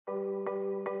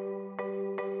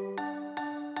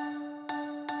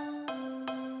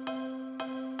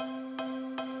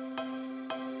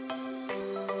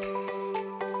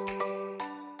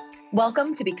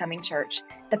Welcome to Becoming Church,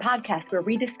 the podcast where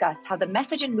we discuss how the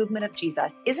message and movement of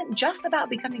Jesus isn't just about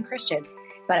becoming Christians,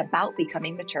 but about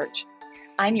becoming the church.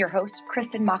 I'm your host,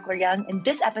 Kristen Mockler-Young, and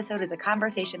this episode is a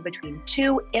conversation between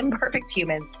two imperfect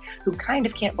humans who kind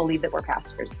of can't believe that we're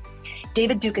pastors.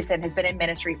 David Docusen has been in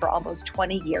ministry for almost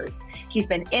 20 years. He's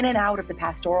been in and out of the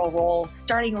pastoral role,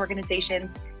 starting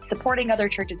organizations, supporting other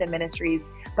churches and ministries,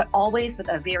 but always with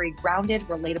a very grounded,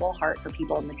 relatable heart for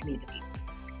people in the community.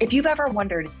 If you've ever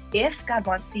wondered if God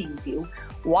wants to use you,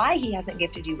 why he hasn't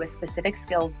gifted you with specific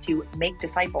skills to make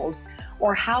disciples,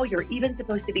 or how you're even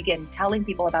supposed to begin telling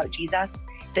people about Jesus,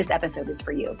 this episode is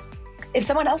for you. If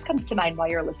someone else comes to mind while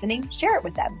you're listening, share it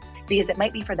with them, because it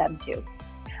might be for them too.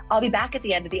 I'll be back at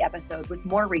the end of the episode with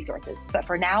more resources, but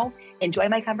for now, enjoy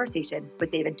my conversation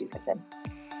with David Docusen.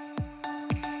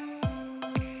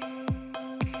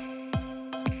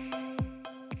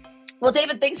 Well,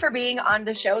 David, thanks for being on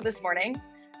the show this morning.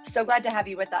 So glad to have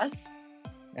you with us.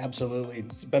 Absolutely.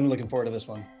 It's been looking forward to this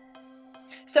one.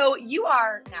 So you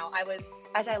are now,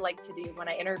 as I like to do when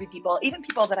I interview people, even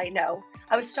people that I know,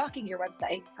 I was stalking your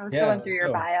website. I was going through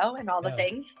your bio and all the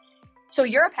things. So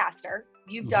you're a pastor.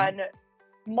 You've done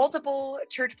multiple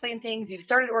church plantings. You've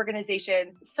started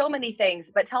organizations, so many things,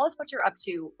 but tell us what you're up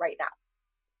to right now.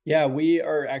 Yeah,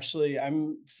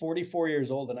 I'm 44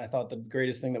 years old, and I thought the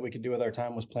greatest thing that we could do with our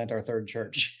time was plant our third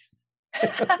church.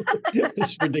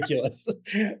 It's ridiculous.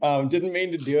 Didn't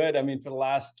mean to do it. I mean, for the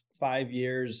last 5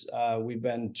 years, we've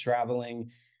been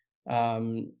traveling,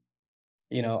 all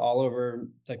over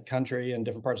the country and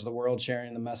different parts of the world,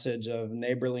 sharing the message of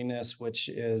neighborliness, which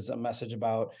is a message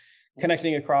about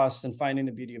connecting across and finding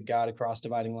the beauty of God across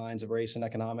dividing lines of race and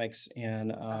economics.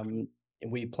 And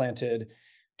we planted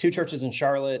 2 churches in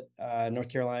Charlotte, North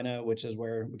Carolina, which is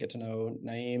where we get to know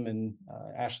Naeem and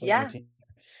Ashley and the team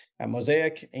at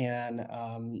Mosaic. And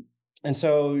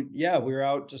so, we're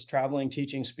out just traveling,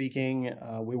 teaching, speaking.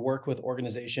 We work with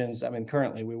organizations.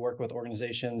 Currently we work with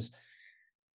organizations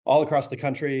all across the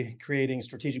country, creating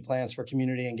strategic plans for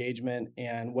community engagement.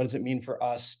 And what does it mean for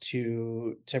us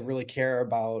to really care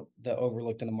about the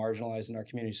overlooked and the marginalized in our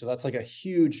community? So that's like a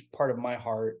huge part of my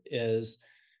heart, is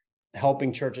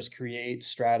helping churches create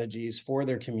strategies for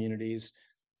their communities.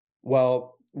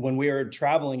 Well, when we were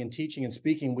traveling and teaching and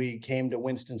speaking, we came to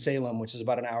Winston-Salem, which is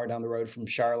about an hour down the road from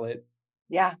Charlotte.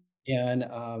 Yeah. And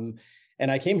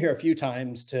I came here a few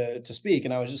times to speak,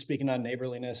 and I was just speaking on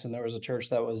neighborliness. And there was a church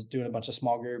that was doing a bunch of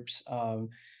small groups.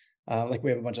 Like we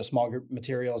have a bunch of small group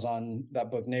materials on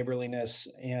that book, Neighborliness.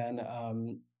 And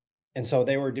so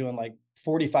they were doing like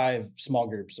 45 small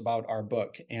groups about our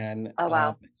book. And oh,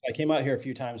 wow. I came out here a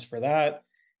few times for that.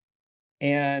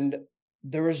 And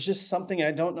there was just something,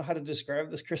 I don't know how to describe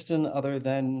this, Kristen, other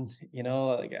than,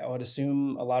 I would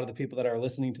assume a lot of the people that are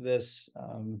listening to this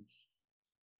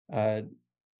they're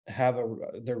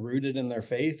rooted in their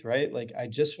faith, right? Like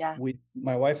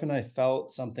my wife and I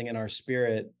felt something in our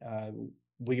spirit.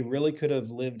 We really could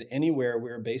have lived anywhere. We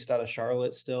were based out of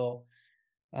Charlotte still,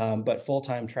 but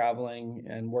full-time traveling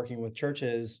and working with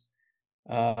churches.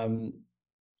 And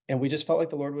we just felt like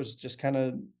the Lord was just kind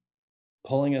of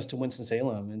pulling us to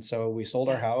Winston-Salem. And so we sold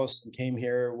our house and came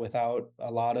here without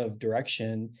a lot of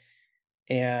direction.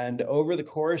 And over the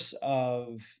course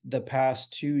of the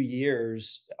past 2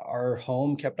 years, our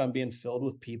home kept on being filled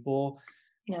with people.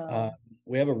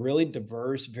 We have a really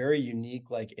diverse, very unique,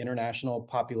 international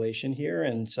population here.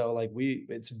 And so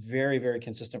it's very, very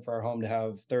consistent for our home to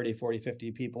have 30, 40,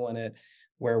 50 people in it,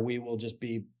 where we will just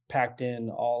be packed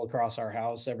in all across our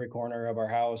house, every corner of our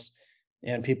house,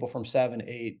 and people from 7,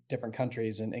 8 different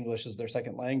countries, and English is their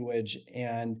second language.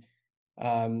 And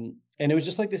it was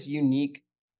just like this unique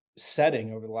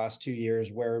setting over the last 2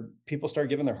 years where people started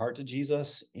giving their heart to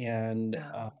Jesus. And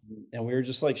we were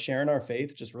just sharing our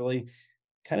faith, just really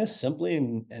kind of simply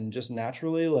and just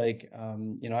naturally.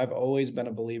 I've always been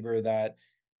a believer that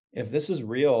if this is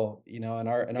real, and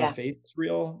our faith is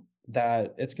real,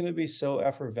 that it's going to be so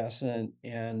effervescent,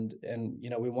 and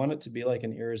we want it to be like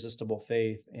an irresistible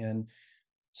faith. And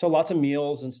so lots of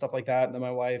meals and stuff like that. And then my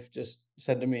wife just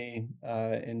said to me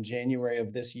in January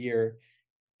of this year,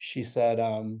 she said,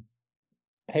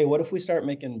 hey, what if we start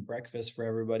making breakfast for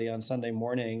everybody on Sunday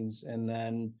mornings, and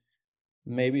then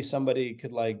maybe somebody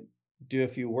could do a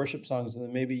few worship songs, and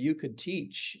then maybe you could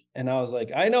teach. And I was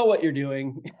like, I know what you're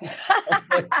doing.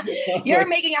 You're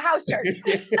making a house church.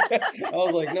 I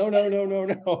was like, no. And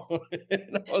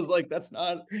I was like, that's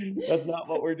not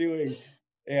what we're doing.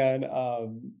 And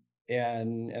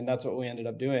that's what we ended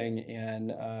up doing.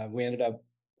 And we ended up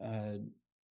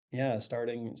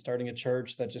starting a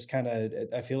church that just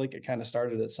I feel like it kind of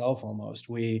started itself almost.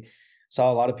 We saw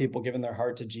a lot of people giving their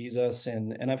heart to Jesus.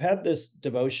 And I've had this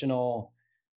devotional,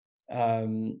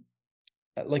 um,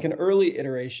 like an early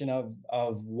iteration of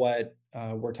what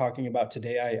we're talking about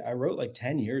today. I wrote like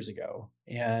 10 years ago.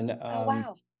 Oh,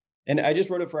 wow. And I just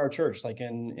wrote it for our church, like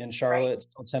in Right. Charlotte, it's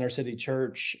called Center City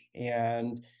Church.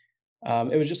 And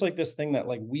it was just like this thing that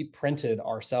like we printed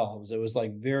ourselves. It was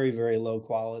like very, very low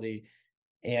quality.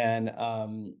 And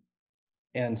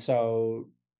and so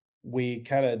we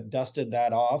kind of dusted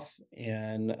that off,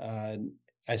 and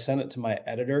I sent it to my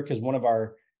editor because one of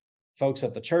our folks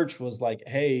at the church was like,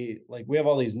 "Hey, like we have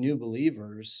all these new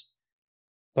believers,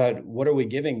 but what are we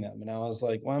giving them?" And I was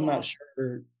like, "Well, I'm not Yeah.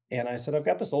 sure." And I said, "I've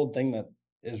got this old thing that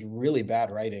is really bad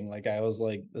writing." Like I was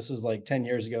like, this is like 10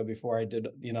 years ago before I did,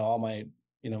 all my,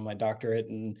 my doctorate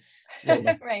and wrote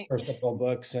my Right. first couple of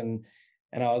books. And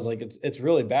I was like, it's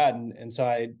really bad. And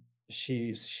so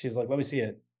she's like, "Let me see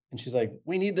it." And she's like,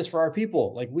 "We need this for our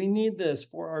people. Like we need this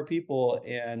for our people."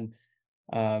 And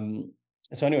um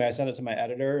so anyway, I sent it to my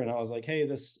editor and I was like, "Hey,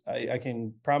 I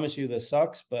can promise you this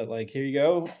sucks, but like here you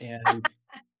go." And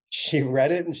she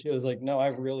read it and she was like, "No, I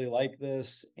really like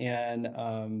this." And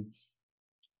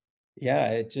yeah,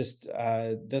 it just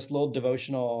this little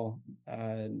devotional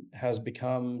has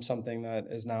become something that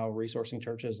is now resourcing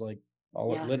churches like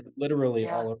Yeah. literally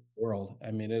Yeah. all over the world.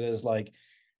 I mean, it is like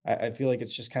I feel like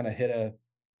it's just kind of hit a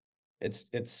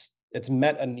it's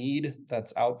met a need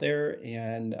that's out there,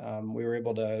 and we were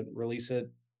able to release it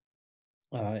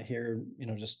here,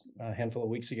 just a handful of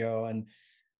weeks ago.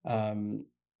 Um,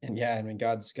 and yeah, I mean,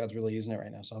 God's really using it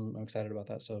right now, so I'm excited about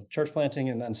that. So church planting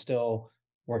and then still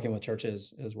working with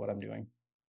churches is what I'm doing.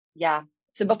 Yeah.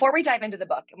 So before we dive into the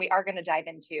book, and we are going to dive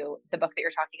into the book that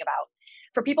you're talking about,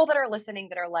 for people that are listening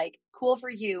that are like, cool for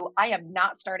you, I am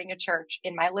not starting a church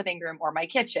in my living room or my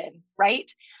kitchen,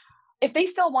 right? If they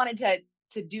still wanted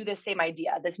to do this same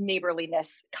idea, this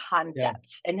neighborliness Yeah,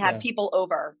 concept and have yeah, people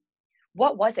over,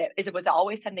 what was it? Was it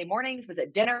always Sunday mornings? Was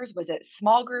it dinners? Was it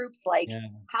small groups? Like, yeah,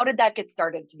 how did that get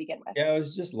started to begin with? yeah. It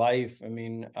was just life. I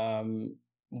mean,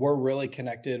 we're really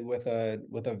connected with a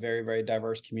very very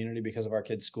diverse community because of our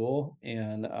kids' school,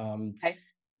 and Okay.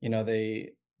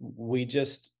 they we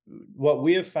just what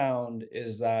we have found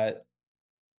is that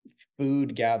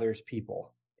food gathers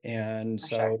people, and For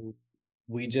sure. so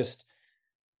we just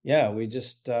yeah, we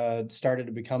just started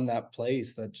to become that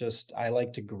place that just I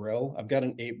like to grill. I've got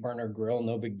an 8 burner grill,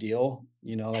 no big deal.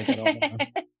 Like I don't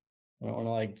want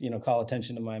to like, call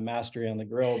attention to my mastery on the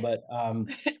grill, but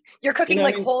You're cooking I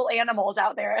like mean, whole animals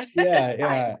out there at a yeah,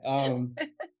 time. yeah.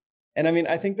 And I mean,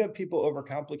 I think that people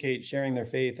overcomplicate sharing their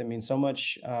faith. I mean, so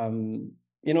much,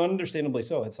 understandably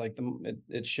so. It's like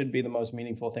it should be the most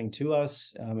meaningful thing to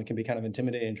us. It can be kind of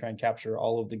intimidating and try and capture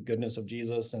all of the goodness of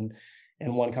Jesus and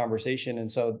in one conversation.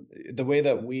 And so the way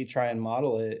that we try and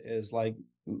model it is like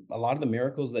a lot of the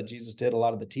miracles that Jesus did, a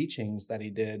lot of the teachings that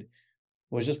he did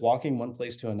was just walking one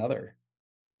place to another.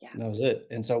 Yeah. And that was it.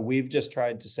 And so we've just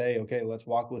tried to say, okay, let's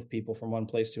walk with people from one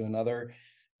place to another.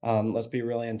 Let's be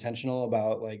really intentional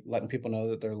about like letting people know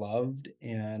that they're loved.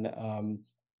 And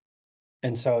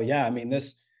so yeah, I mean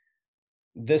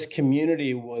this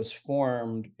community was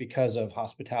formed because of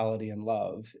hospitality and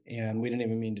love, and we didn't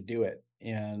even mean to do it.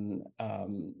 And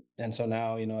so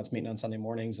now, it's meeting on Sunday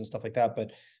mornings and stuff like that.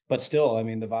 But still, I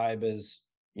mean, the vibe is,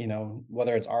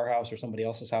 whether it's our house or somebody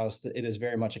else's house, it is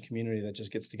very much a community that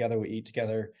just gets together, we eat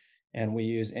together, and we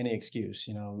use any excuse,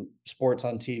 sports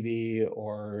on TV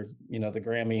or, the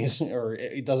Grammys, or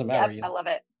it doesn't matter. Yep. I love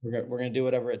it. We're gonna do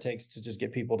whatever it takes to just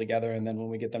get people together. And then when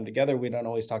we get them together, we don't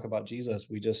always talk about Jesus.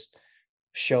 We just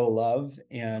show love.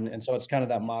 And so it's kind of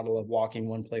that model of walking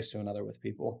one place to another with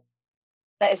people.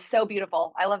 That is so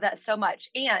beautiful. I love that so much.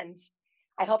 And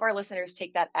I hope our listeners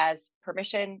take that as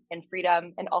permission and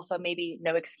freedom and also maybe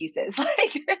no excuses.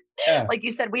 Yeah, Like you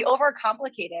said, we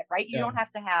overcomplicate it, right? You yeah, don't have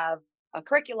to have a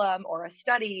curriculum or a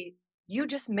study. You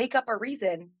just make up a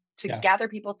reason to yeah, gather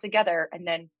people together and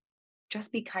then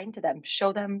just be kind to them,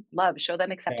 show them love, show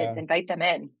them acceptance, yeah, invite them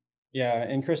in. yeah.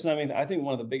 And Kristen, I mean, I think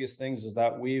one of the biggest things is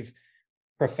that we've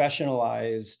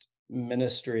professionalized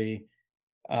ministry.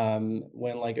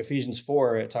 When like Ephesians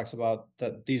 4, it talks about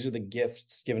that these are the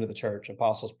gifts given to the church: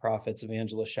 apostles, prophets,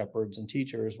 evangelists, shepherds, and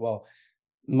teachers. Well,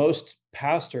 most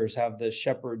pastors have the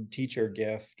shepherd teacher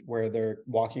gift where they're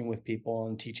walking with people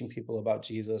and teaching people about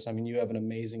Jesus. I mean, you have an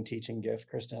amazing teaching gift,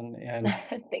 Kristen.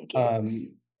 Thank you.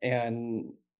 Um,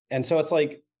 and and so it's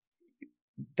like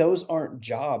those aren't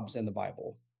jobs in the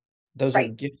Bible. Those are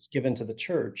Right. gifts given to the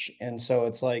church. And so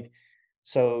it's like,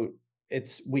 so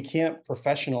it's we can't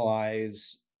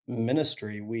professionalize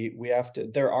ministry. We have to,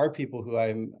 there are people who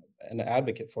I'm an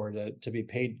advocate for to be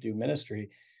paid to do ministry,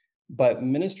 but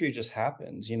ministry just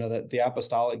happens, that the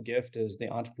apostolic gift is the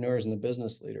entrepreneurs and the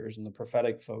business leaders, and the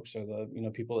prophetic folks are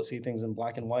the, people that see things in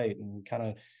black and white and kind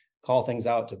of call things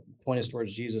out to point us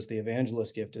towards Jesus. The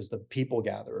evangelist gift is the people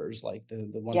gatherers, like the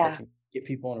ones that Yeah. can get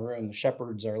people in a room. The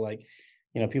shepherds are like,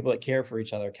 people that care for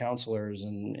each other, counselors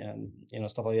and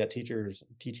stuff like that, teachers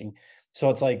teaching. So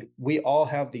it's like we all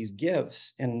have these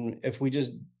gifts, and if we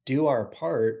just do our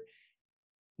part,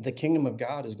 the kingdom of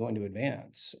God is going to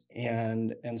advance.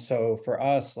 And so for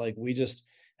us, like, we just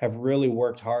have really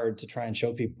worked hard to try and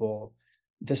show people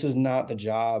this is not the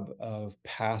job of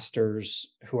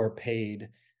pastors who are paid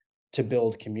to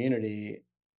build community.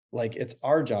 Like, it's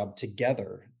our job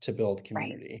together to build Right.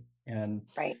 community. And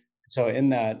Right. so in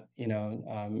that,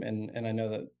 and I know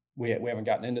that we haven't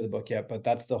gotten into the book yet, but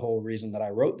that's the whole reason that I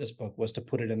wrote this book, was to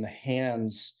put it in the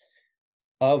hands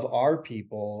of our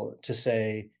people to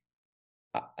say,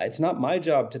 it's not my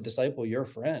job to disciple your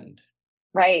friend.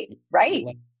 Right. Right.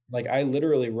 Like I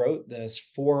literally wrote this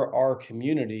for our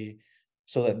community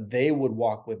so that they would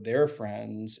walk with their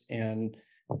friends. And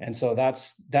so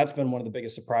that's been one of the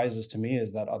biggest surprises to me,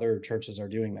 is that other churches are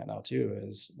doing that now too,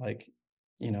 is like,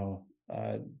 you know,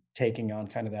 taking on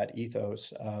kind of that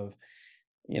ethos of,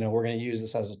 we're going to use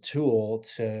this as a tool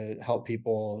to help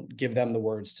people, give them the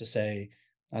words to say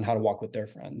on how to walk with their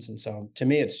friends. And so to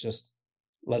me, it's just,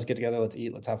 let's get together, let's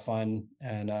eat, let's have fun.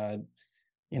 And,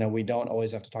 we don't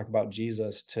always have to talk about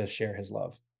Jesus to share his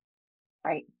love.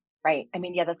 Right. Right. I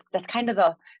mean, yeah, that's kind of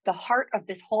the heart of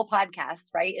this whole podcast,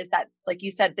 right? Is that, like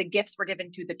you said, the gifts were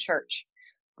given to the church,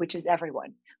 which is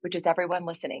everyone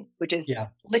listening, which is Yeah.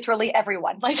 literally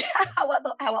everyone. Like,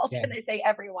 how else Yeah. can I say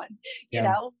everyone, you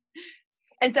Yeah. know?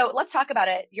 And so let's talk about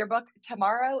it. Your book,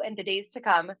 Tomorrow and the Days to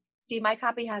Come. See, my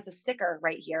copy has a sticker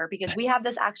right here because we have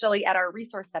this actually at our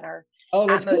resource center Oh, at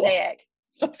that's cool. Mosaic.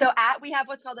 We have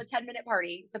what's called a 10-minute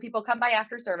party. So people come by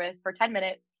after service for 10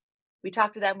 minutes. We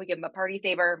talk to them, we give them a party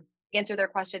favor, answer their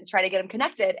questions, try to get them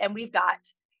connected. And we've got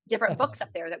different That's books up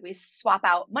awesome. there that we swap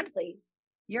out monthly.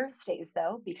 Yours stays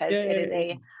though, because it is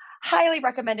Yay. a highly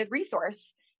recommended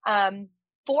resource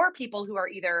for people who are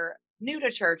either new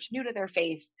to church, new to their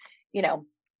faith. You know,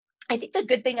 I think the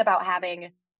good thing about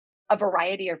having a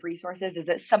variety of resources is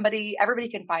that everybody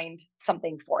can find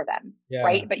something for them,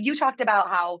 right? Yeah. But you talked about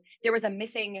how there was a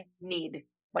missing need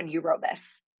when you wrote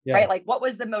this, right? Yeah. Like, what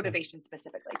was the motivation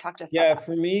specifically? Talk to us about Yeah. that.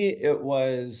 For me, it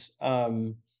was,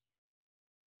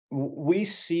 we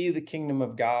see the kingdom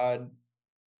of God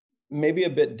maybe a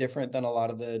bit different than a lot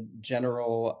of the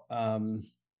general,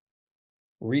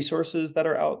 resources that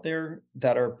are out there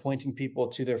that are pointing people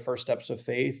to their first steps of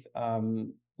faith.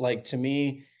 Like, to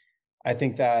me, I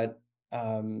think that,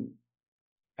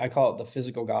 I call it the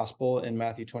physical gospel in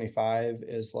Matthew 25,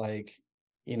 is like,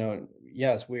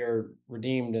 yes, we are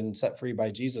redeemed and set free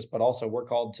by Jesus, but also we're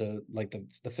called to, like,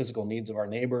 the physical needs of our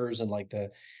neighbors, and like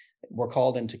we're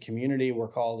called into community. We're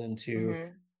called into,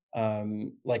 Mm-hmm.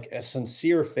 like, a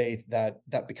sincere faith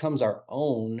that becomes our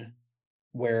own,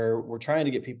 where we're trying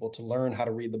to get people to learn how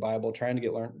to read the Bible, trying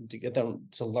to get them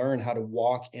to learn how to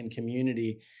walk in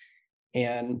community.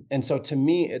 And so to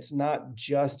me, it's not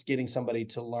just getting somebody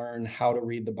to learn how to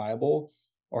read the Bible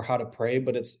or how to pray,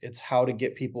 but it's how to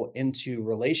get people into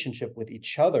relationship with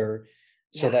each other,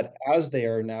 so Yeah. that as they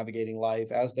are navigating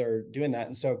life, as they're doing that.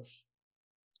 And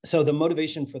so the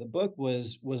motivation for the book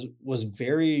was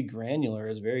very granular,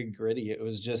 is very gritty. It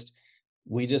was just,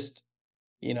 we just,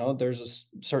 there's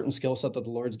a certain skill set that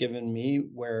the Lord's given me,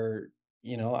 where,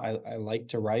 I like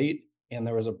to write. And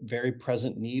there was a very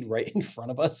present need right in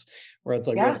front of us, where it's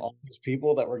like we have Yeah. all these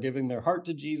people that were giving their heart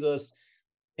to Jesus.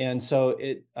 And so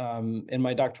in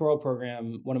my doctoral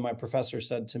program, one of my professors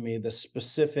said to me, the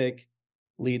specific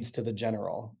leads to the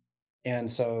general. And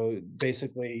so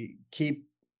basically, keep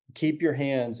your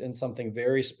hands in something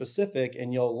very specific,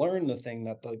 and you'll learn the thing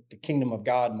that the kingdom of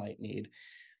God might need.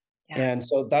 Yeah. And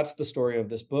so that's the story of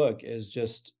this book, is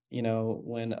just,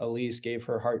 when Elise gave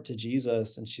her heart to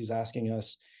Jesus, and she's asking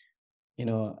us,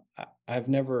 I've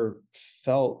never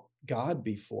felt God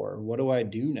before. What do I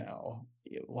do now?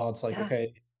 Well, it's like, Yeah.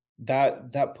 okay,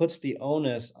 that puts the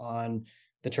onus on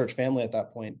the church family at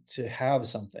that point to have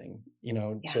something,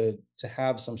 Yeah. to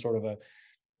have some sort of a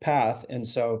path. And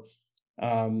so,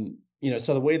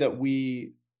 so the way that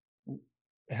we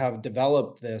have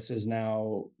developed this is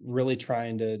now really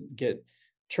trying to get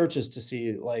churches to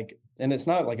see, like, and it's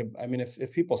not like I mean,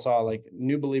 if people saw, like,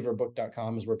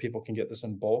 newbelieverbook.com is where people can get this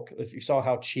in bulk. If you saw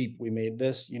how cheap we made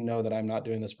this, that I'm not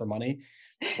doing this for money.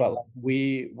 But like,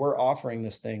 we're offering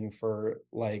this thing for,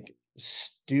 like,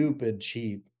 stupid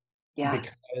cheap, Yeah.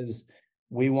 because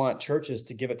we want churches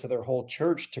to give it to their whole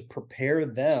church to prepare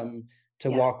them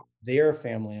to walk their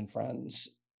family and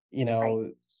friends,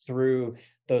 Right. through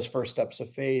those first steps of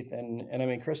faith. And I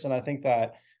mean, Kristen, I think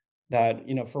that,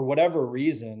 for whatever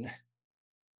reason,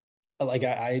 like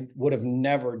I would have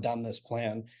never done this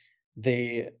plan.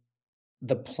 The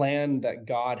the plan that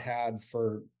God had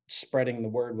for spreading the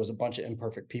word was a bunch of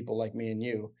imperfect people like me and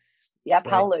you, Yep.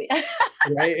 right? Hallelujah.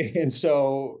 Right. And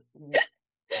so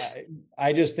I,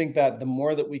 I just think that the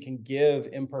more that we can give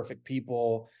imperfect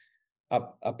people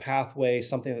a pathway,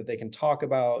 something that they can talk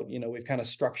about, we've kind of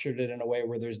structured it in a way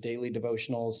where there's daily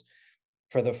devotionals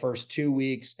for the first 2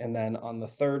 weeks. And then on the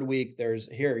third week,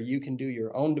 here, you can do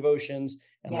your own devotions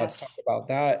and let's talk Yes. about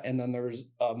that. And then there's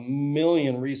a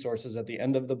million resources at the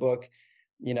end of the book,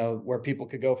 where people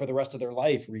could go for the rest of their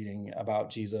life reading about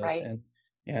Jesus Right.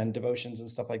 and devotions and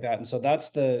stuff like that. And so that's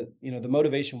the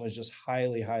motivation was just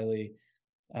highly, highly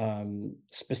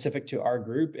specific to our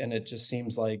group. And it just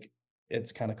seems like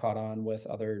it's kind of caught on with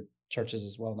other churches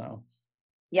as well now.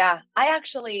 Yeah. I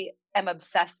actually am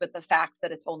obsessed with the fact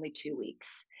that it's only 2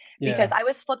 weeks because Yeah. I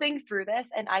was flipping through this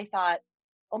and I thought,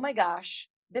 oh my gosh,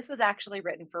 this was actually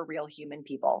written for real human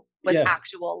people with Yeah.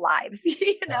 actual lives,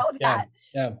 Yeah. that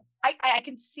Yeah. I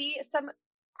can see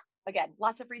again,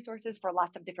 lots of resources for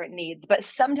lots of different needs. But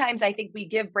sometimes I think we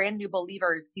give brand new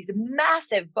believers these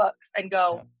massive books and Yeah.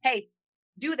 go, hey,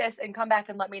 do this and come back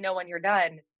and let me know when you're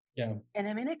done. Yeah. And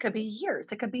I mean, it could be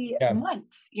years, it could be Yeah.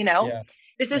 months. Yeah.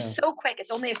 This is Yeah. so quick.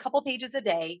 It's only a couple pages a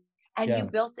day. And you Yeah.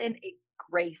 built in a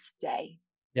grace day.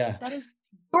 Yeah. That is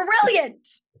brilliant.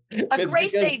 A It's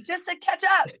grace because day just to catch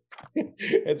up.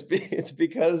 it's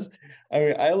because I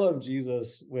mean, I love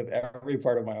Jesus with every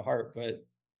part of my heart, but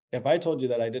if I told you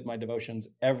that I did my devotions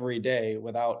every day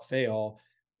without fail,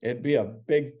 it'd be a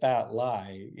big fat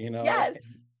lie, Yes.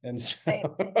 And Same.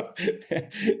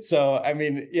 so I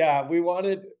mean, yeah, we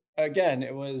wanted, again,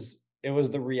 it was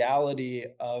the reality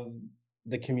of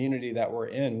the community that we're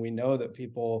in. We know that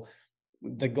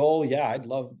the goal, yeah, I'd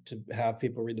love to have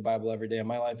people read the Bible every day, and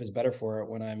my life is better for it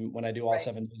when I do all Right.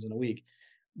 7 days in a week.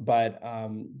 But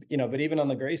but even on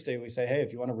the grace day, we say, hey,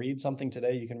 if you want to read something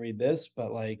today, you can read this.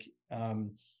 But like,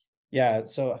 yeah,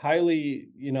 so highly,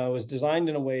 it was designed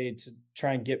in a way to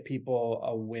try and get people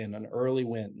a win, an early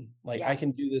win. Like, I Yeah.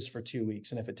 can do this for 2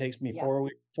 weeks, and if it takes me Yeah.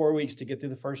 4 weeks to get through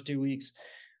the first 2 weeks,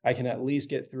 I can at least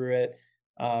get through it.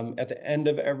 At the end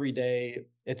of every day,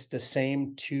 it's the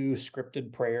same two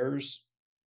scripted prayers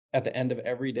at the end of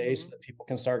every day, so Hmm. that people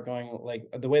can start going, like,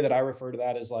 the way that I refer to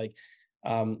that is like,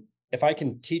 if I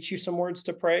can teach you some words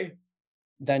to pray,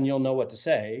 then you'll know what to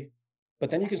say. But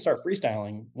then you can Yes. start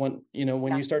freestyling when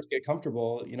Yeah. you start to get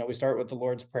comfortable. We start with the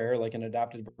Lord's Prayer, like an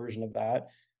adapted version of that,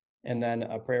 and then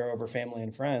a prayer over family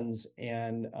and friends.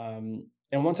 And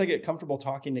once I get comfortable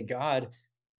talking to God,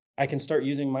 I can start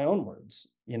using my own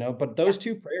words. But Yeah. those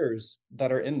two prayers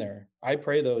that are in there, I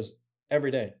pray those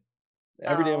every day,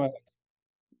 every day of my Oh, life,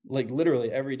 like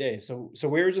literally every day. So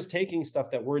we're just taking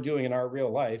stuff that we're doing in our real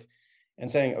life and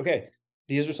saying, okay,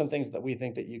 these are some things that we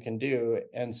think that you can do.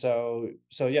 And so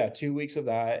yeah, 2 weeks of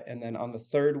that. And then on the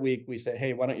third week, we say,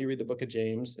 hey, why don't you read the book of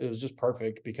James? It was just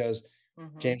perfect because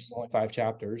hmm, James is only 5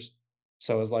 chapters.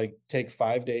 So it was like, take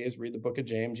 5 days, read the book of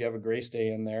James. You have a grace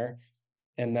day in there.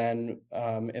 And then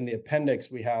in the appendix,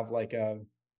 we have like an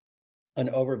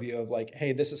overview of like,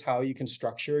 hey, this is how you can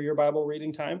structure your Bible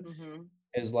reading time, hmm.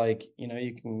 is like, you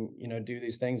can, do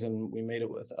these things. And we made it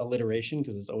with alliteration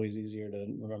because it's always easier to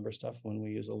remember stuff when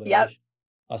we use Yep. alliteration.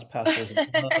 Us pastors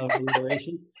love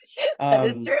alliteration. That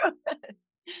is Um, true.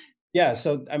 yeah.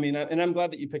 So, I mean, and I'm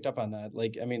glad that you picked up on that.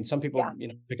 Like, I mean, some Yeah.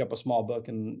 people, pick up a small book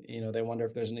and, they wonder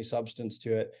if there's any substance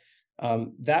to it.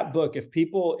 That book, if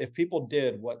people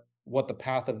did what the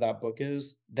path of that book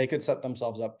is, they could set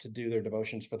themselves up to do their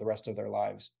devotions for the rest of their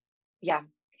lives. Yeah.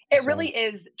 It really So,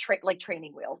 is like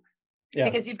training wheels yeah,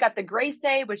 because you've got the grace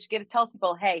day, which tells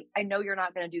people, hey, I know you're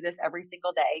not going to do this every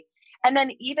single day. And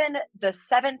then even the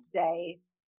seventh day,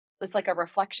 it's like a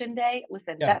reflection day.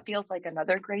 Listen, yeah, that feels like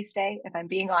another grace day, if I'm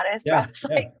being honest. I yeah, was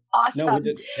yeah. like, No, we awesome.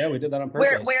 did. Yeah, we did that on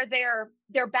Where purpose. where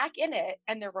they're back in it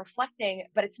and they're reflecting,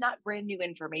 but it's not brand new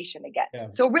information again. Yeah.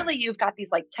 So really you've got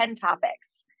these like 10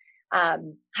 topics.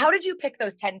 How did you pick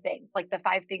those 10 things? Like the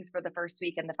 5 things for the first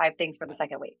week and the 5 things for the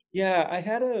second week? Yeah, I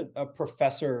had a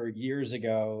professor years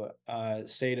ago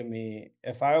say to me,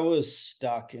 if I was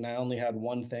stuck and I only had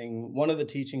one thing, one of the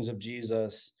teachings of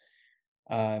Jesus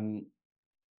um,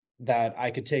 that I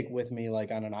could take with me,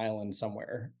 like on an island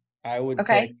somewhere, I would pick,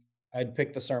 Okay. I'd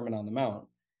pick the Sermon on the Mount.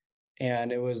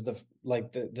 And it was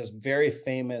this very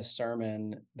famous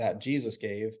sermon that Jesus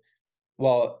gave.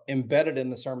 Well, embedded in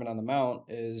the Sermon on the Mount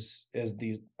is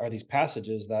these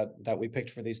passages that we picked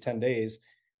for these 10 days,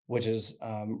 which is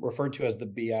referred to as the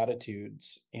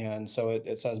Beatitudes. And so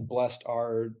it says, blessed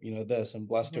are, this, and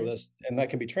blessed are this. And that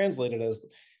can be translated as,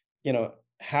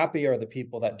 happy are the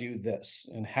people that do this,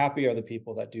 and happy are the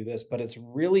people that do this. But it's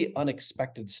really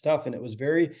unexpected stuff. And it was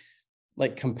very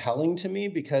like compelling to me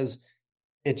because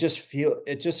it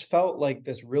just felt like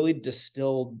this really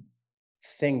distilled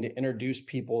thing to introduce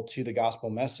people to the gospel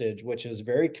message, which is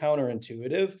very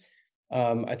counterintuitive.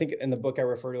 I think in the book I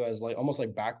refer to as like almost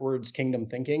like backwards kingdom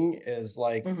thinking is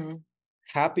like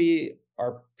happy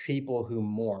are people who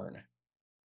mourn.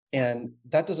 And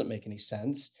that doesn't make any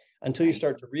sense until you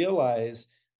start to realize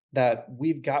that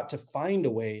we've got to find a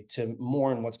way to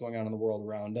mourn what's going on in the world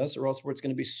around us, or else it's going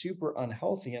to be super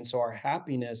unhealthy. And so our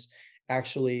happiness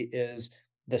actually is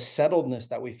the settledness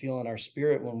that we feel in our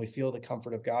spirit when we feel the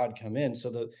comfort of God come in.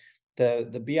 So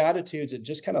the Beatitudes, it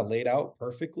just kind of laid out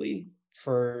perfectly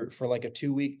for like a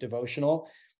 2-week devotional.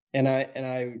 And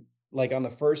I like on the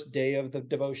first day of the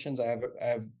devotions, I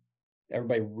have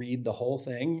everybody read the whole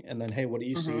thing, and then, hey, what do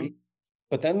you see?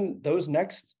 But then those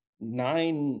next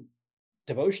 9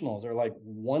 devotionals are like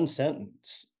one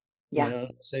sentence,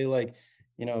 say like,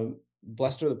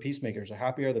 blessed are the peacemakers, or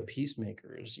happy are the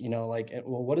peacemakers, like,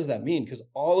 well, what does that mean? Because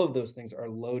all of those things are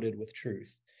loaded with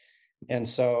truth. And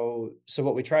so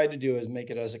what we tried to do is make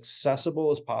it as accessible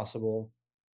as possible,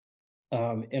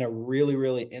 in a really,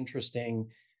 really interesting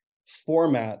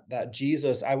format that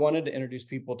I wanted to introduce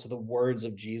people to the words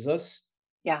of Jesus.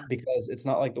 Yeah. Because it's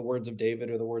not like the words of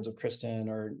David or the words of Kristen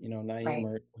or, Naeem Right.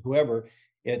 or whoever.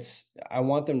 I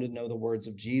want them to know the words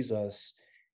of Jesus.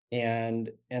 And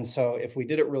so if we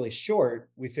did it really short,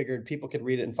 we figured people could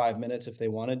read it in 5 minutes if they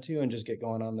wanted to and just get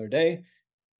going on their day.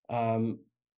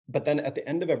 But then at the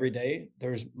end of every day,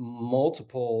 there's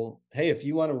multiple, hey, if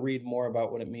you want to read more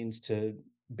about what it means to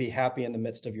be happy in the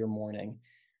midst of your mourning,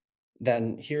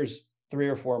 then here's 3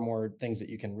 or 4 more things that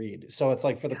you can read. So it's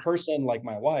like for the person like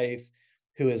my wife,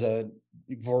 who is a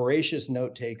voracious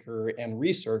note taker and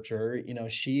researcher,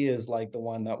 she is like the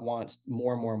one that wants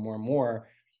more and more and more and more.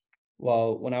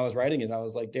 Well, when I was writing it, I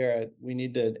was like, Dara, we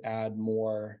need to add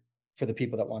more for the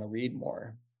people that want to read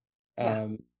more.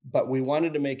 But we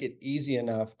wanted to make it easy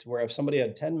enough to where if somebody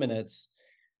had 10 minutes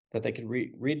that they could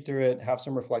read through it, have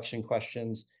some reflection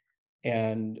questions,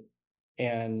 and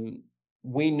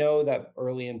we know that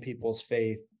early in people's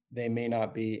faith, they may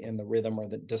not be in the rhythm or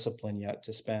the discipline yet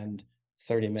to spend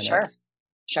 30 minutes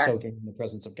Sure. soaking in the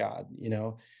presence of God,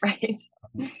 Right.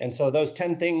 And so those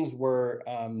 10 things were,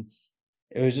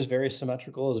 it was just very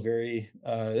symmetrical. It was very,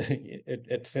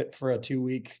 it fit for a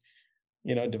 2-week,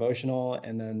 devotional.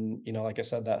 And then, like I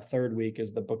said, that third week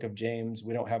is the book of James.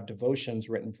 We don't have devotions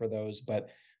written for those, but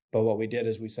what we did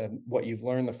is we said, what you've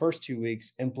learned the first 2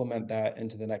 weeks, implement that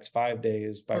into the next 5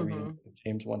 days by reading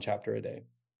James 1 chapter a day.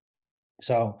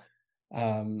 So,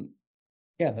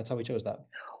 that's how we chose that.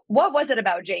 What was it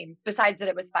about James besides that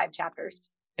it was 5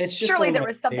 chapters? It's just surely there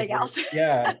was something else.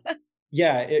 Yeah.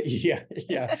 Yeah.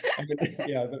 Yeah. I mean,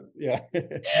 yeah.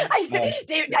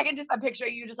 I can just, I'm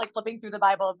picturing you just like flipping through the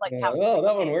Bible, like counting. Oh,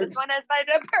 that one okay, works. This one has 5.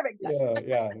 Perfect.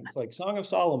 Yeah. It's like Song of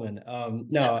Solomon.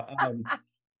 No,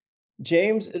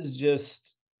 James is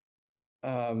just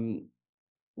one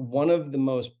of the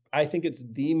most, I think it's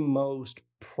the most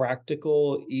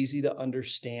practical, easy to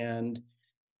understand.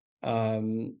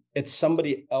 It's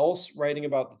somebody else writing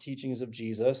about the teachings of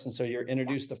Jesus. And so you're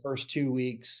introduced the first 2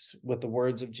 weeks with the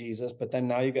words of Jesus, but then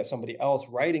now you've got somebody else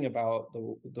writing about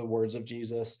the words of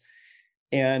Jesus.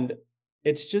 And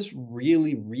it's just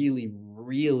really, really,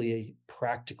 really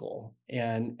practical.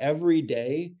 And every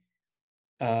day,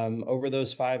 over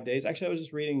those 5 days, actually, I was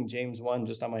just reading James 1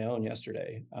 just on my own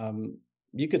yesterday.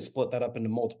 You could split that up into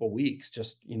multiple weeks,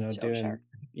 just, doing,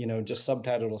 just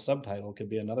subtitle to subtitle could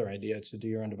be another idea to do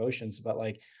your own devotions. But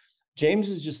like, James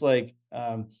is just like,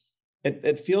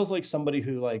 it feels like somebody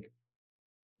who like,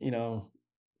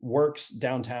 works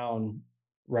downtown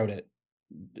wrote it.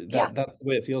 That's the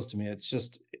way it feels to me. It's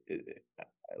just,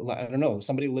 I don't know,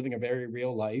 somebody living a very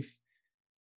real life.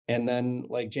 And then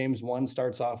like James 1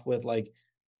 starts off with like,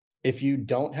 if you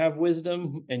don't have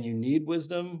wisdom and you need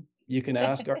wisdom, you can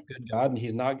ask our good God, and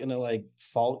he's not going to like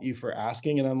fault you for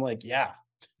asking. And I'm like, yeah,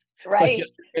 right.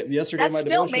 Like yesterday, That's my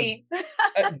still devotion, me.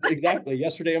 exactly.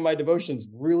 Yesterday in my devotions,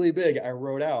 really big, I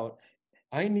wrote out,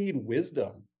 I need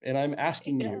wisdom, and I'm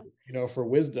asking you, for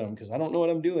wisdom, because I don't know what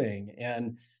I'm doing.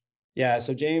 And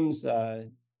so James, I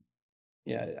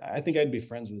think I'd be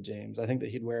friends with James. I think that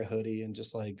he'd wear a hoodie and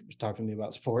just like talk to me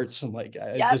about sports, and like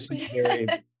it just seems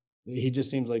he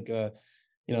just seems like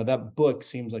that book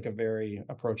seems like a very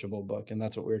approachable book, and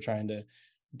that's what we were trying to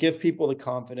give people the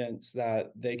confidence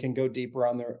that they can go deeper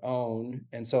on their own.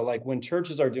 And so like when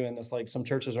churches are doing this, like some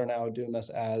churches are now doing this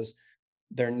as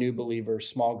their new believers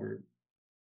small group.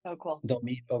 Oh, cool. They'll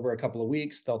meet over a couple of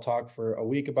weeks. They'll talk for a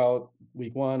week about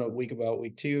week one, a week about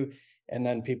week two, and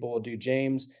then people will do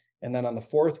James. And then on the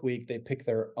fourth week, they pick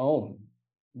their own.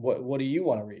 What do you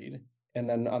want to read? And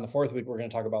then on the fourth week, we're going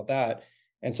to talk about that.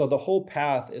 And so the whole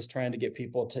path is trying to get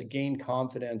people to gain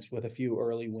confidence with a few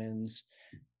early wins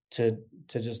to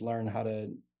just learn how to,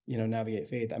 navigate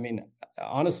faith. I mean,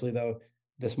 honestly though,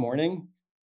 this morning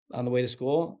on the way to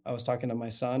school, I was talking to my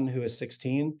son who is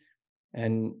 16,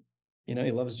 and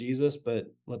he loves Jesus,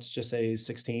 but let's just say he's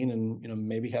 16 and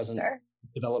maybe hasn't Sure.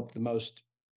 developed the most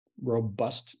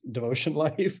robust devotion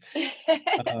life.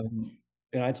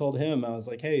 And I told him, I was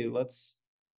like, hey, let's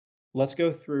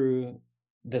go through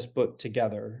this book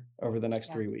together over the next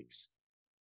Yeah. 3 weeks.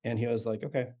 And he was like,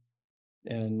 okay.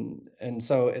 And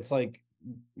so it's like,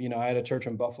 I had a church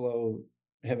in Buffalo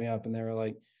hit me up and they were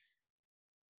like,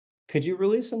 could you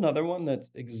release another one that's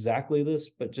exactly this,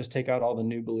 but just take out all the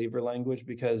new believer language?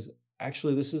 Because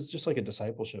actually this is just like a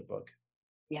discipleship book.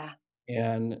 Yeah.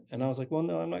 And I was like, well,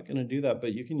 no, I'm not going to do that,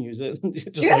 but you can use it.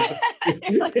 Just Yeah.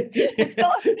 like,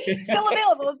 It's still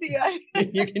available to you.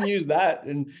 You can use that.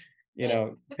 And,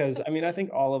 because I mean, I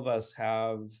think all of us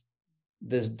have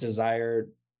this desire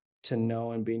to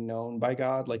know and be known by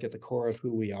God, like at the core of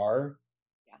who we are.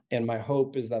 Yeah. And my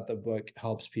hope is that the book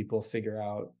helps people figure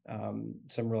out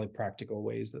some really practical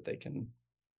ways that they can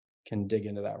dig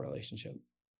into that relationship.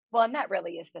 Well, and that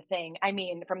really is the thing. I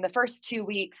mean, from the first 2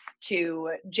 weeks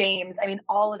to James, I mean,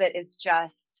 all of it is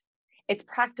just, it's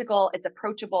practical, it's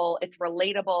approachable, it's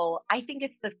relatable. I think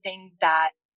it's the thing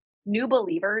that new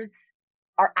believers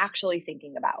are actually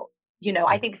thinking about. I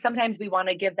Yeah. think sometimes we want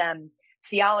to give them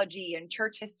theology and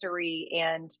church history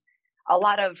and a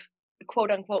lot of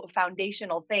quote unquote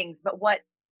foundational things. But what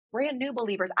brand new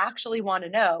believers actually want to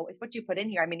know is what you put in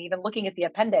here. I mean, even looking at the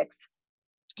appendix,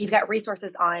 you've got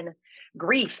resources on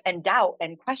grief and doubt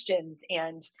and questions.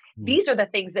 And Mm. these are the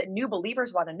things that new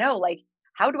believers want to know. Like,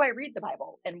 how do I read the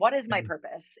Bible? And what is my Yeah.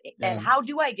 purpose? And Yeah. how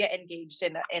do I get engaged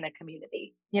in a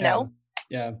community? Yeah.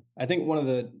 Yeah. I think one of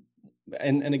the,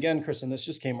 and again, Kristen, this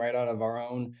just came right out of our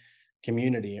own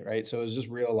community, right? So it was just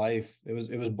real life. It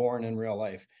was born in real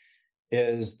life.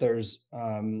 Is there's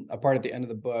a part at the end of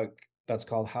the book that's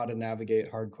called How to Navigate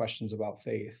Hard Questions About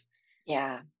Faith.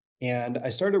 Yeah. And I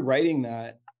started writing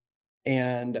that,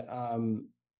 and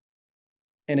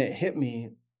it hit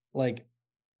me like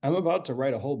I'm about to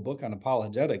write a whole book on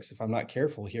apologetics if I'm not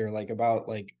careful here, like about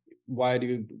like why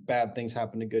do bad things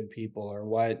happen to good people, or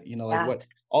what, like Yeah. what,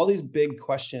 all these big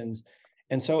questions.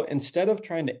 And so instead of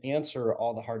trying to answer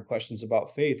all the hard questions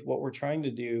about faith, what we're trying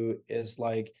to do is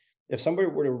like, if somebody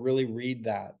were to really read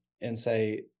that and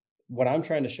say, what I'm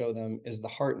trying to show them is the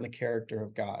heart and the character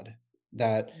of God,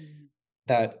 that Mm.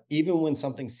 that even when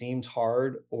something seems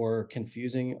hard or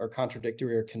confusing or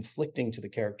contradictory or conflicting to the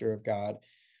character of God,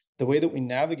 the way that we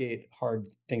navigate hard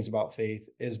things about faith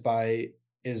is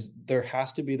there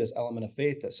has to be this element of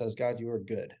faith that says, God, you are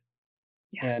good.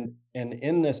 Yeah. And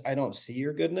in this, I don't see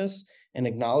your goodness, and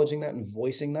acknowledging that and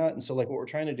voicing that. And so like what we're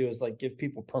trying to do is like give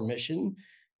people permission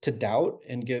to doubt,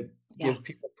 and Yes. give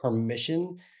people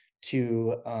permission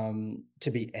to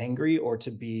be angry or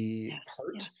to be Yes.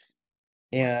 hurt.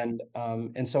 Yeah.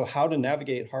 And so how to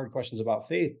navigate hard questions about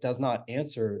faith does not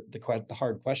answer the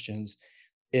hard questions.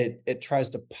 It tries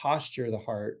to posture the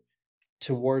heart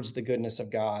towards the goodness of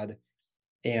God.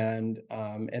 And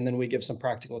then we give some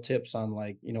practical tips on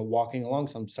like, walking along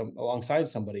some alongside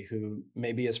somebody who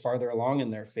maybe is farther along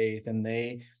in their faith, and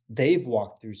they've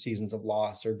walked through seasons of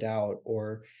loss or doubt,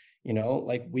 or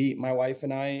like my wife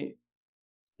and I,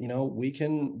 we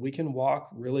can walk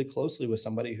really closely with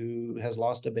somebody who has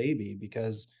lost a baby,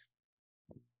 because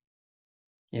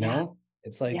Yeah.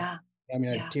 it's like, Yeah. I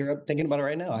mean, I Yeah. tear up thinking about it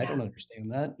right now. I Yeah. don't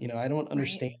understand that. I don't Right.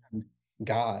 understand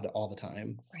God all the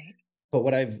time. Right. But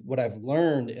what I've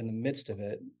learned in the midst of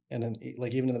it, and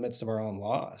like even in the midst of our own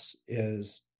loss,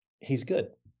 is he's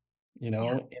good,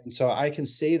 Yeah. And so I can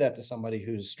say that to somebody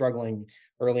who's struggling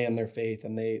early in their faith,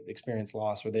 and they experience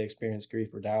loss, or they experience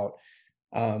grief or doubt.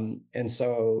 And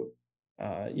so,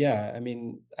 yeah, I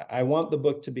mean, I want the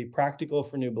book to be practical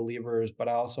for new believers, but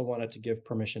I also want it to give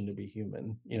permission to be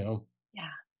human. Yeah.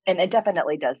 And it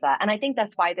definitely does that. And I think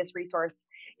that's why this resource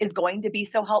is going to be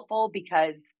so helpful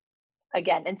because,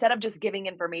 again, instead of just giving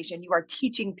information, you are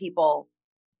teaching people,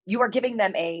 you are giving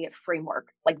them a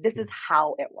framework. Like, this is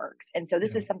how it works. And so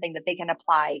this Yeah. is something that they can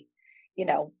apply, you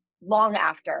know, long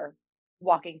after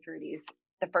walking through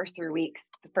the first 3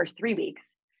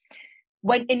 weeks.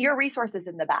 When in your resources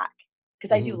in the back,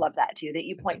 because I do love that too, that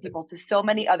you point people to so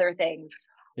many other things.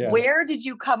 Yeah. Where did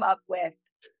you come up with,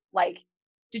 like,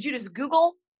 did you just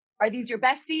Google, are these your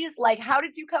besties? Like, how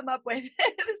did you come up with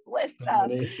this list So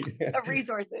many. of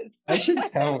resources? I should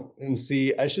count and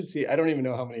see. I should see. I don't even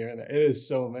know how many are in there. It is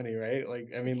so many, right? Like,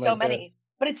 I mean, It's so like many,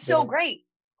 but it's so the great.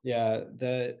 yeah,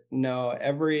 no,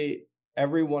 every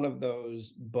one of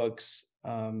those books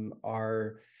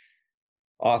are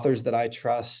authors that I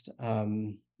trust.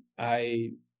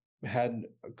 I had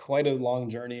quite a long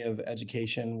journey of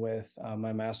education with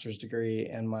my master's degree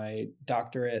and my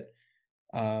doctorate,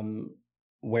 um,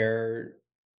 where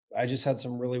I just had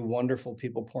some really wonderful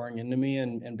people pouring into me,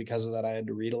 and because of that, I had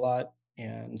to read a lot.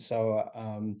 And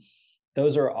so,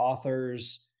 those are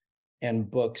authors and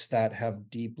books that have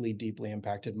deeply, deeply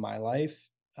impacted my life.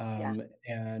 Yeah.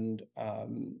 And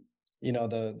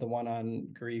the one on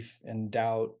grief and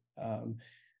doubt.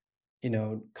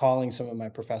 Calling some of my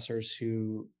professors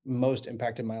who most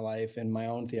impacted my life in my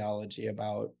own theology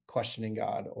about questioning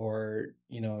God, or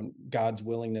God's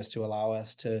willingness to allow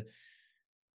us to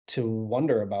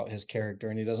wonder about his character,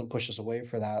 and he doesn't push us away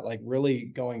for that. Like, really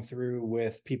going through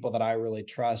with people that I really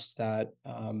trust, that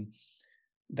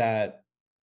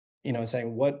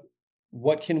saying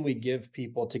what can we give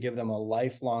people to give them a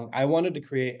lifelong. I wanted to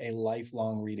create a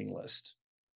lifelong reading list.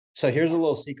 So here's a Yeah.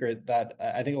 little secret that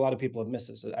I think a lot of people have missed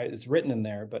this. It's written in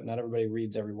there, but not everybody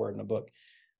reads every word in a book.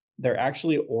 They're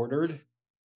actually ordered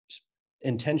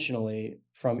intentionally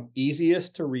from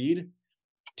easiest to read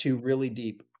to really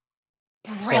deep.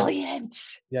 So Brilliant.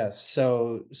 yes,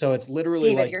 so it's literally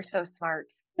David, like you're so smart.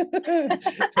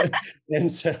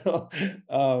 and so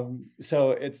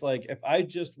it's like, if I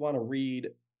just want to read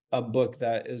a book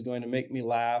that is going to make me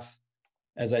laugh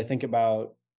as I think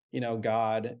about,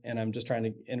 God, and I'm just trying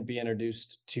to be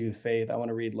introduced to faith, I want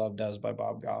to read Love Does by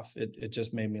Bob Goff. It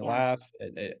just made me Yeah. laugh.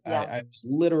 Yeah. I was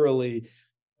literally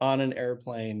on an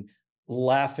airplane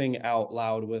laughing out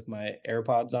loud with my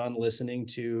AirPods on, listening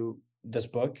to this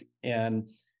book.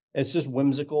 And it's just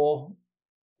whimsical,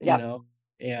 you Yep. know,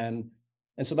 and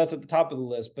so that's at the top of the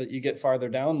list. But you get farther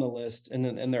down the list,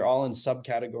 and they're all in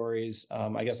subcategories.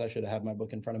 I guess I should have had my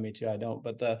book in front of me too. I don't,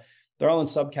 but they're all in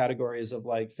subcategories of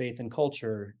like faith and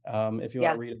culture. If you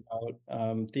want Yeah. to read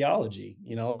about theology,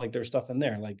 like there's stuff in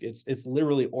there. Like, it's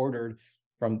literally ordered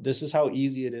from, this is how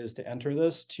easy it is to enter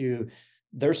this, to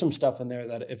there's some stuff in there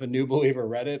that if a new believer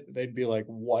read it, they'd be like,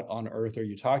 what on earth are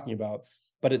you talking about?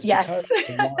 But it's because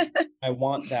Yes. I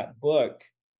want that book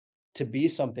to be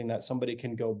something that somebody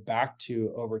can go back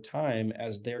to over time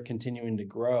as they're continuing to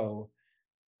grow,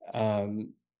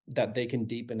 that they can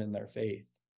deepen in their faith.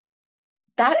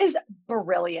 That is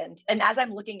brilliant. And as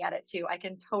I'm looking at it too, I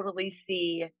can totally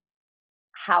see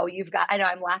how I know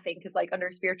I'm laughing because, like,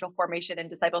 under spiritual formation and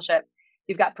discipleship,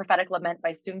 you've got Prophetic Lament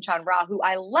by Soong Chan Ra, who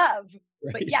I love.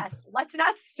 But Right? yes, let's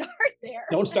not start there.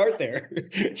 Don't start there.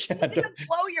 It's Yeah, gonna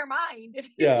blow your mind if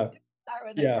you yeah, start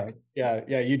with it yeah, first.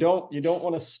 yeah. You don't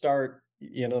want to start,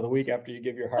 the week after you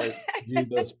give your heart to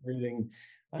Jesus, reading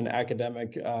an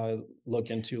academic look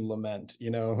into lament.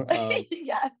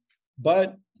 Yes.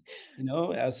 But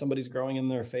as somebody's growing in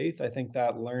their faith, I think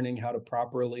that learning how to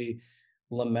properly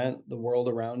lament the world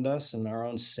around us and our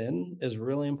own sin is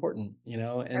really important,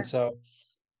 and Sure. so,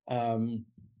 um,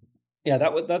 yeah,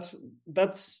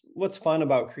 that's what's fun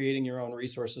about creating your own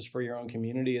resources for your own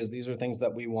community, is these are things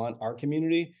that we want our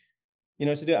community,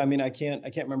 to do. I mean, I can't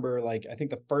remember, like, I think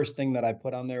the first thing that I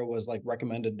put on there was like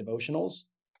recommended devotionals.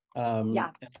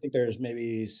 Yeah. I think there's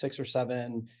maybe 6 or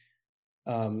 7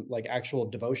 like actual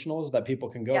devotionals that people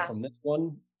can go Yeah. from this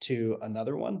one to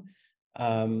another one.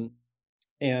 Um,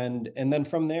 and then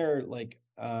from there, like,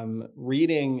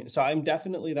 reading. So I'm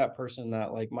definitely that person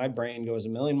that, like, my brain goes a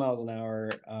million miles an hour.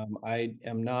 I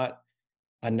am not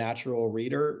a natural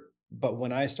reader, but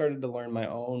when I started to learn my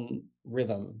own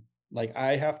rhythm, like,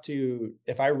 I have to,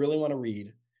 if I really want to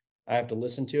read, I have to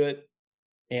listen to it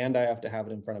and I have to have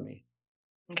it in front of me.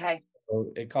 Okay.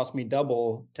 So it costs me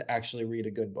double to actually read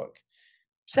a good book.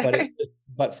 Sure.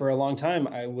 But for a long time,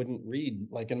 I wouldn't read.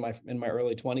 Like, in my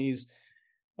early 20s,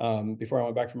 before I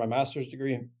went back for my master's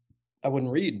degree, I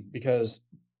wouldn't read because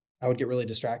I would get really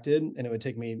distracted, and it would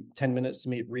take me 10 minutes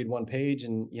to read one page.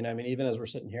 And, I mean, even as we're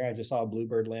sitting here, I just saw a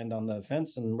bluebird land on the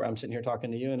fence, and I'm sitting here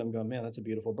talking to you and I'm going, man, that's a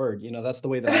beautiful bird. That's the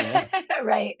way that I am.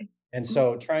 Right. And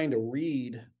so trying to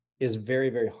read is very,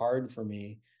 very hard for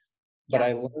me, but Yeah.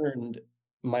 I learned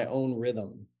my own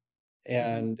rhythm. Hmm.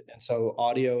 And so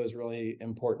audio is really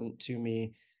important to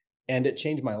me, and it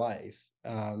changed my life.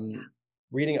 Yeah.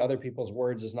 Reading other people's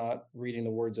words is not reading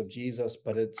the words of Jesus,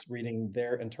 but it's reading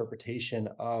their interpretation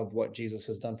of what Jesus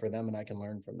has done for them, and I can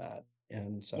learn from that.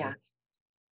 And Yeah.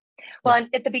 so, Well, Yeah.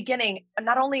 and at the beginning,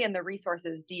 not only in the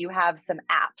resources, do you have some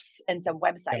apps and some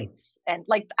Yeah. websites, and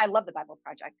like I love the Bible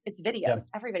Project. It's Yeah. videos.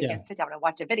 Everybody Yeah. can sit down and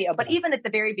watch a video. But Yeah. even at the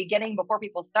very beginning, before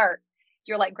people start,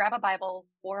 you're like, grab a Bible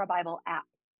or a Bible app.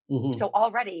 Hmm. So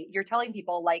already you're telling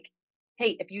people like,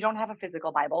 hey, if you don't have a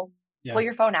physical Bible, pull Yeah.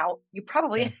 your phone out. You Yeah.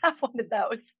 probably have one of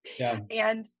those Yeah.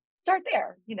 and start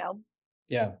there.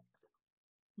 Yeah.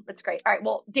 That's great. All right.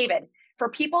 Well, David, for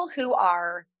people who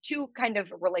are two kind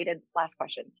of related last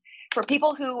questions, for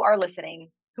people who are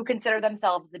listening, who consider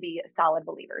themselves to be solid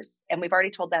believers, and we've already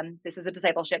told them this is a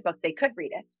discipleship book, they could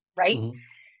read it, right? Hmm.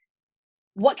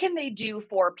 What can they do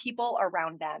for people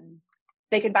around them?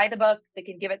 They can buy the book, they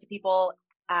can give it to people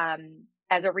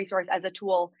as a resource, as a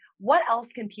tool. What else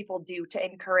can people do to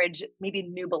encourage maybe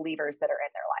new believers that are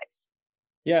in their lives?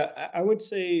 Yeah, I would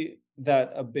say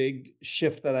that a big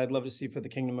shift that I'd love to see for the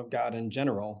kingdom of God in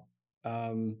general,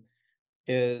 um,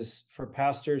 is for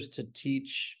pastors to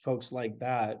teach folks like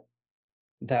that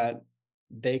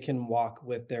they can walk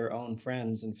with their own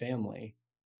friends and family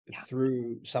Yeah.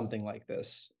 through something like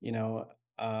this.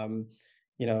 Um,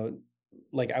 you know,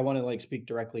 like I want to like speak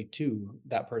directly to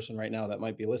that person right now that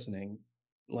might be listening.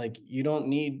 Like you don't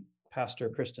need Pastor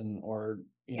Kristen or,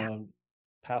 Yeah.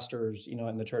 pastors,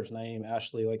 in the church, Naeem,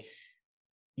 Ashley, like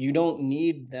you don't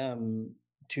need them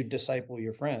to disciple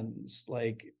your friends.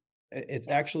 Like it's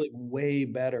Yeah. actually way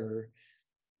better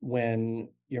when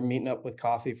you're meeting up with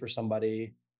coffee for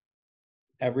somebody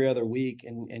every other week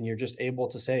and you're just able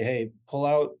to say, hey, pull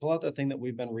out that thing that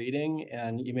we've been reading,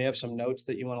 and you may have some notes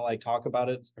that you want to like talk about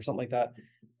it or something like that.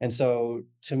 And so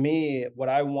to me, what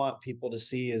I want people to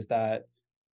see is that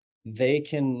they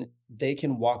can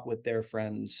walk with their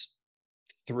friends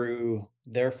through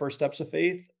their first steps of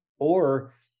faith,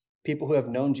 or people who have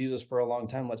known Jesus for a long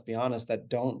time, let's be honest, that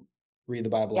don't read the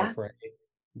Bible or Yeah. pray.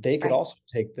 They could Right. also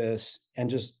take this and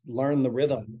just learn the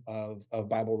rhythm of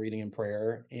Bible reading and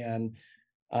prayer.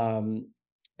 Um,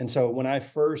 and so when I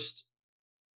first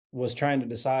was trying to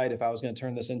decide if I was going to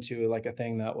turn this into like a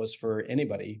thing that was for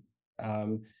anybody,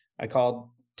 I called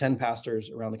 10 pastors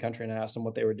around the country and I asked them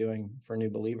what they were doing for new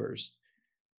believers.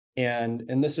 And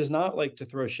this is not like to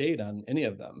throw shade on any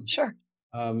of them. Sure.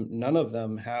 None of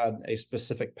them had a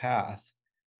specific path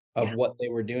of Yeah. what they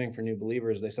were doing for new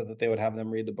believers. They said that they would have them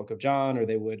read the book of John, or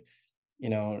they would, you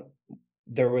know,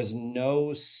 there was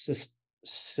no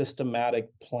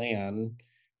systematic plan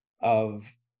of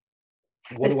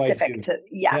what do I Specific do? to,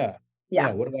 yeah. Yeah. Yeah.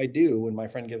 Yeah. What do I do when my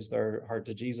friend gives their heart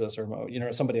to Jesus, or,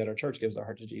 somebody at our church gives their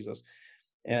heart to Jesus?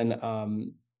 And,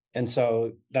 um, and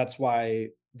so that's why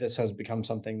this has become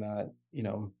something that,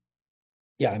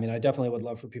 yeah, I mean, I definitely would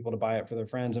love for people to buy it for their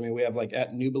friends. I mean, we have like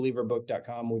at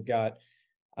newbelieverbook.com, we've got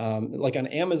like on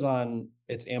Amazon,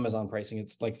 it's Amazon pricing,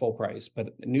 it's like full price,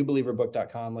 but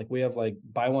newbelieverbook.com, like we have like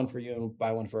buy one for you and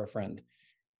buy one for a friend.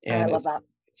 I And love it's that.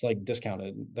 it's like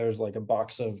discounted. There's like a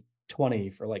box of 20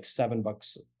 for like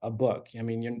 $7 a book. I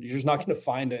mean, you're just not going to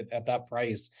find it at that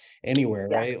price anywhere,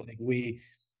 Yeah. right?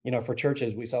 Like for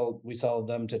churches, we sell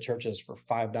them to churches for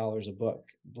 $5 a book.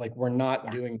 Like we're not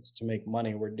Yeah. doing this to make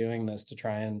money. We're doing this to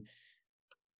try and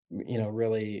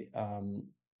really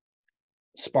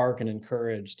spark and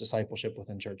encourage discipleship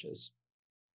within churches.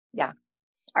 Yeah.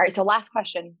 All right. So last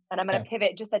question, and I'm going Yeah. to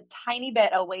pivot just a tiny bit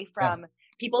away Yeah. from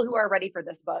people who are ready for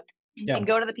this book and Yeah.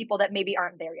 go to the people that maybe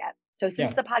aren't there yet. So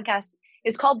since Yeah. the podcast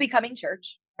is called Becoming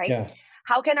Church, right? Yeah.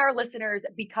 How can our listeners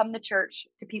become the church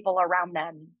to people around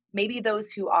them? Maybe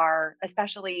those who are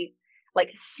especially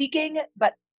like seeking,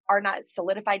 but are not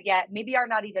solidified yet, maybe are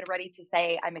not even ready to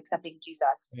say, I'm accepting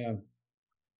Jesus. Yeah.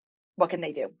 What can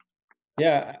they do?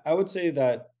 Yeah. I would say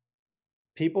that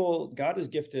God has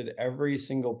gifted every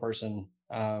single person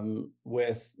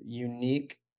with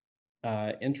unique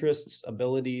interests,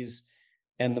 abilities,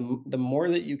 and the more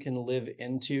that you can live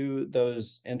into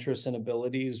those interests and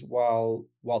abilities while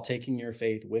taking your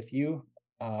faith with you,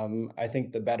 I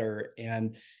think the better.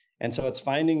 And so it's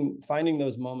finding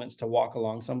those moments to walk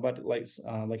along somebody,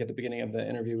 like at the beginning of the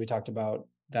interview we talked about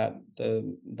that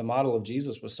the model of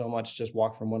Jesus was so much just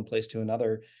walk from one place to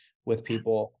another with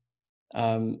people,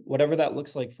 whatever that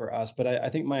looks like for us. But I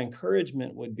think my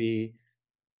encouragement would be,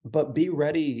 but be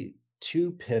ready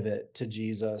to pivot to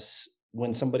Jesus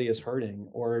when somebody is hurting,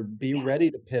 or be Yeah. ready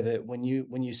to pivot when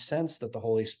you sense that the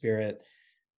Holy Spirit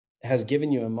has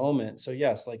given you a moment. So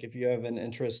yes, like if you have an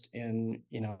interest in,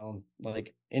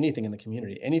 like anything in the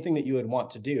community, anything that you would want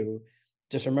to do,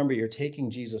 just remember you're taking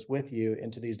Jesus with you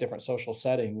into these different social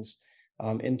settings,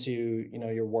 into,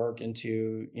 your work,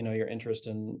 into, your interest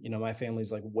in, my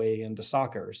family's like way into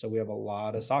soccer. So we have a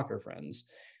lot of soccer friends.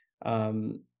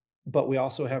 Um, but we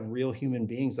also have real human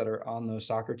beings that are on those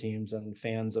soccer teams and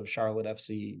fans of Charlotte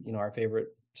FC, our favorite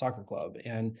soccer club.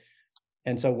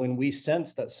 And so when we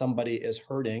sense that somebody is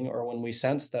hurting, or when we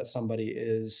sense that somebody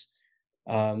is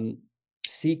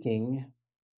seeking,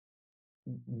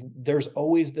 there's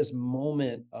always this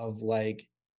moment of like,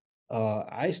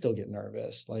 I still get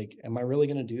nervous. Like, am I really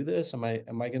going to do this? Am I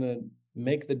going to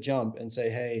make the jump and say,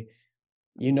 hey,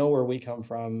 where we come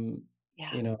from,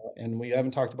 and we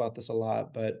haven't talked about this a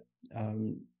lot, but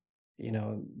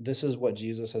this is what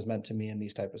Jesus has meant to me in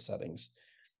these type of settings.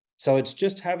 So it's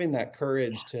just having that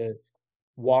courage to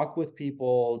walk with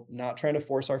people, not trying to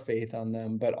force our faith on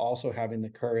them, but also having the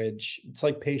courage. It's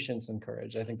like patience and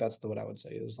courage. I think that's what I would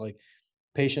say is like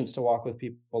patience to walk with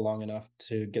people long enough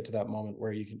to get to that moment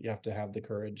where you have to have the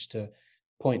courage to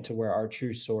point to where our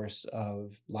true source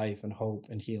of life and hope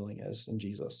and healing is in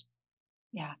Jesus.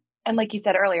 Yeah. And like you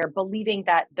said earlier, believing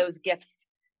that those gifts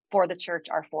for the church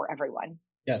are for everyone.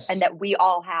 Yes. And that we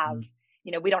all have,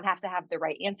 we don't have to have the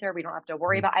right answer. We don't have to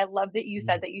worry about. I love that you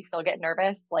said that you still get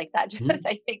nervous. Like that just,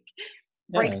 I think,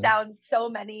 breaks down so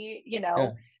many,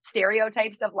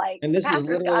 stereotypes of like, and this is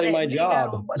literally my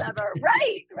job, whatever.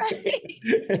 Right. But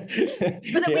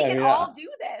that we can all do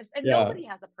this, and nobody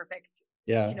has a perfect,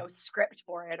 script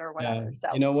for it or whatever.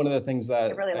 So, one of the things that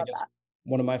I really love that.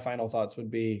 One of my final thoughts would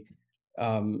be,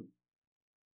 when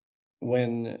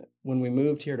we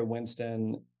moved here to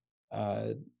Winston,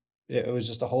 it was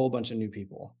just a whole bunch of new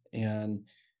people, and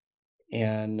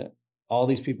all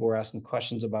these people were asking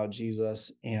questions about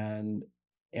Jesus, and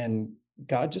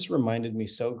God just reminded me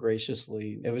so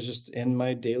graciously. It was just in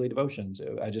my daily devotions.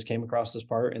 I just came across this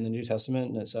part in the New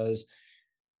Testament, and it says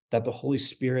that the Holy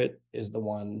Spirit is the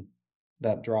one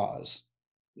that draws.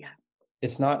 Yeah.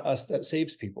 It's not us that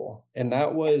saves people. And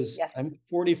that was, I'm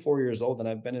 44 years old, and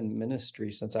I've been in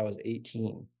ministry since I was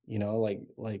 18,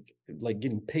 like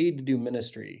getting paid to do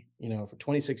ministry, for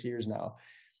 26 years now.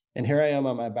 And here I am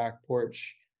on my back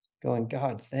porch going,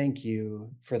 God, thank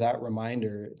you for that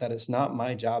reminder that it's not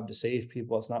my job to save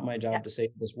people. It's not my job to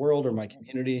save this world or my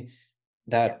community,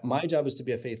 that my job is to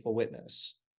be a faithful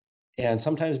witness. And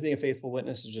sometimes being a faithful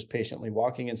witness is just patiently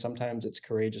walking. And sometimes it's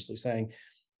courageously saying,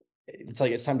 it's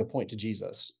like, it's time to point to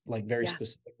Jesus, like very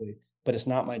specifically, but it's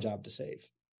not my job to save.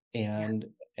 And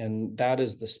that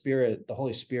is the Spirit, the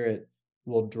Holy Spirit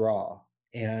will draw.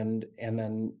 And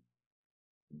then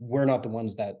we're not the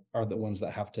ones that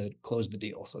have to close the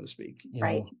deal, so to speak.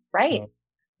 Right. So,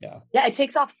 yeah. It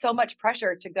takes off so much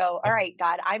pressure to go, all right,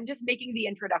 God, I'm just making the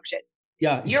introduction.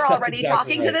 Yeah. You're already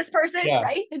talking to this person,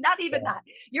 right? And not even that.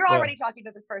 You're already talking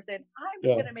to this person. I'm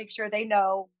just going to make sure they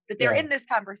know that they're in this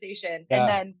conversation. And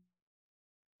then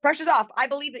pressure's off. I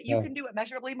believe that you can do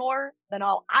immeasurably more than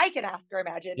all I can ask or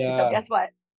imagine. And so guess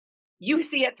what? You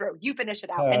see it through, you finish it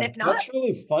out. And if not, that's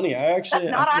really funny. That's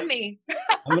not on me.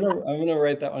 I'm gonna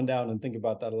write that one down and think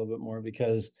about that a little bit more,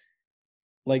 because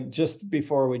like just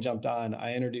before we jumped on,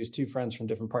 I introduced two friends from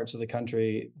different parts of the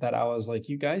country that I was like,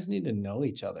 you guys need to know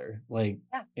each other. Like,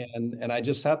 and I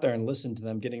just sat there and listened to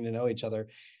them getting to know each other.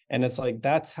 And it's like,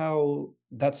 that's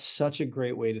such a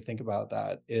great way to think about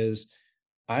that is,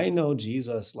 I know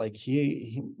Jesus, like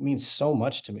he means so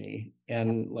much to me,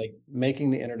 and like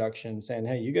making the introduction, saying,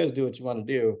 hey, you guys do what you want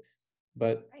to do,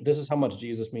 but this is how much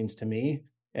Jesus means to me,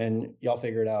 and y'all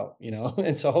figure it out,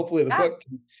 and so hopefully the book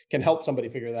can help somebody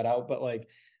figure that out. But like,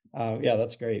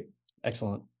 that's great.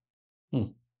 Excellent.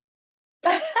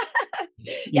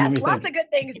 Yes, lots of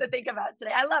good things to think about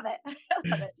today. I love it. I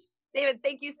love it. David,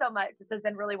 thank you so much. This has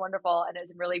been really wonderful, and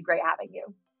it's really great having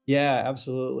you. Yeah,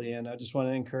 absolutely. And I just want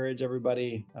to encourage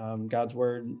everybody. God's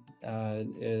word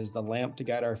is the lamp to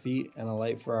guide our feet and a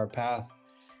light for our path.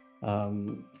 I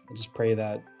just pray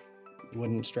that we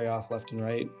wouldn't stray off left and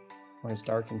right when it's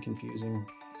dark and confusing.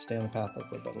 Stay on the path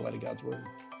that's lit by the light of God's word.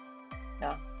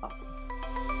 Yeah, awesome.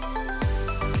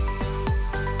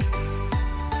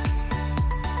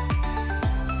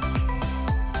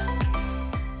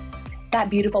 That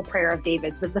beautiful prayer of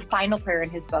David's was the final prayer in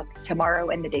his book, Tomorrow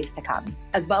and the Days to Come,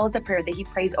 as well as a prayer that he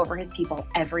prays over his people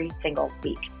every single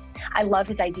week. I love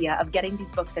his idea of getting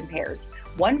these books in pairs,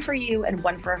 one for you and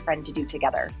one for a friend to do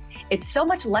together. It's so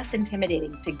much less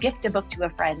intimidating to gift a book to a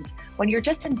friend when you're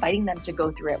just inviting them to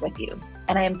go through it with you.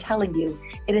 And I am telling you,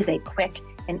 it is a quick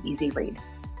and easy read.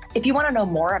 If you want to know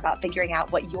more about figuring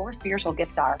out what your spiritual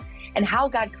gifts are and how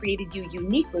God created you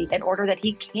uniquely in order that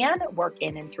he can work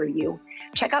in and through you,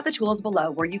 check out the tools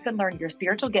below where you can learn your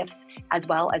spiritual gifts as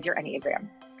well as your Enneagram.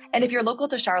 And if you're local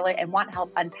to Charlotte and want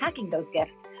help unpacking those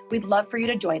gifts, we'd love for you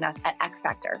to join us at X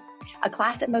Factor, a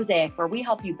class at Mosaic where we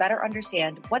help you better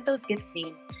understand what those gifts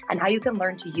mean and how you can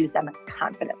learn to use them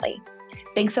confidently.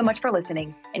 Thanks so much for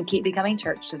listening, and keep becoming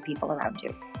church to the people around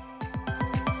you.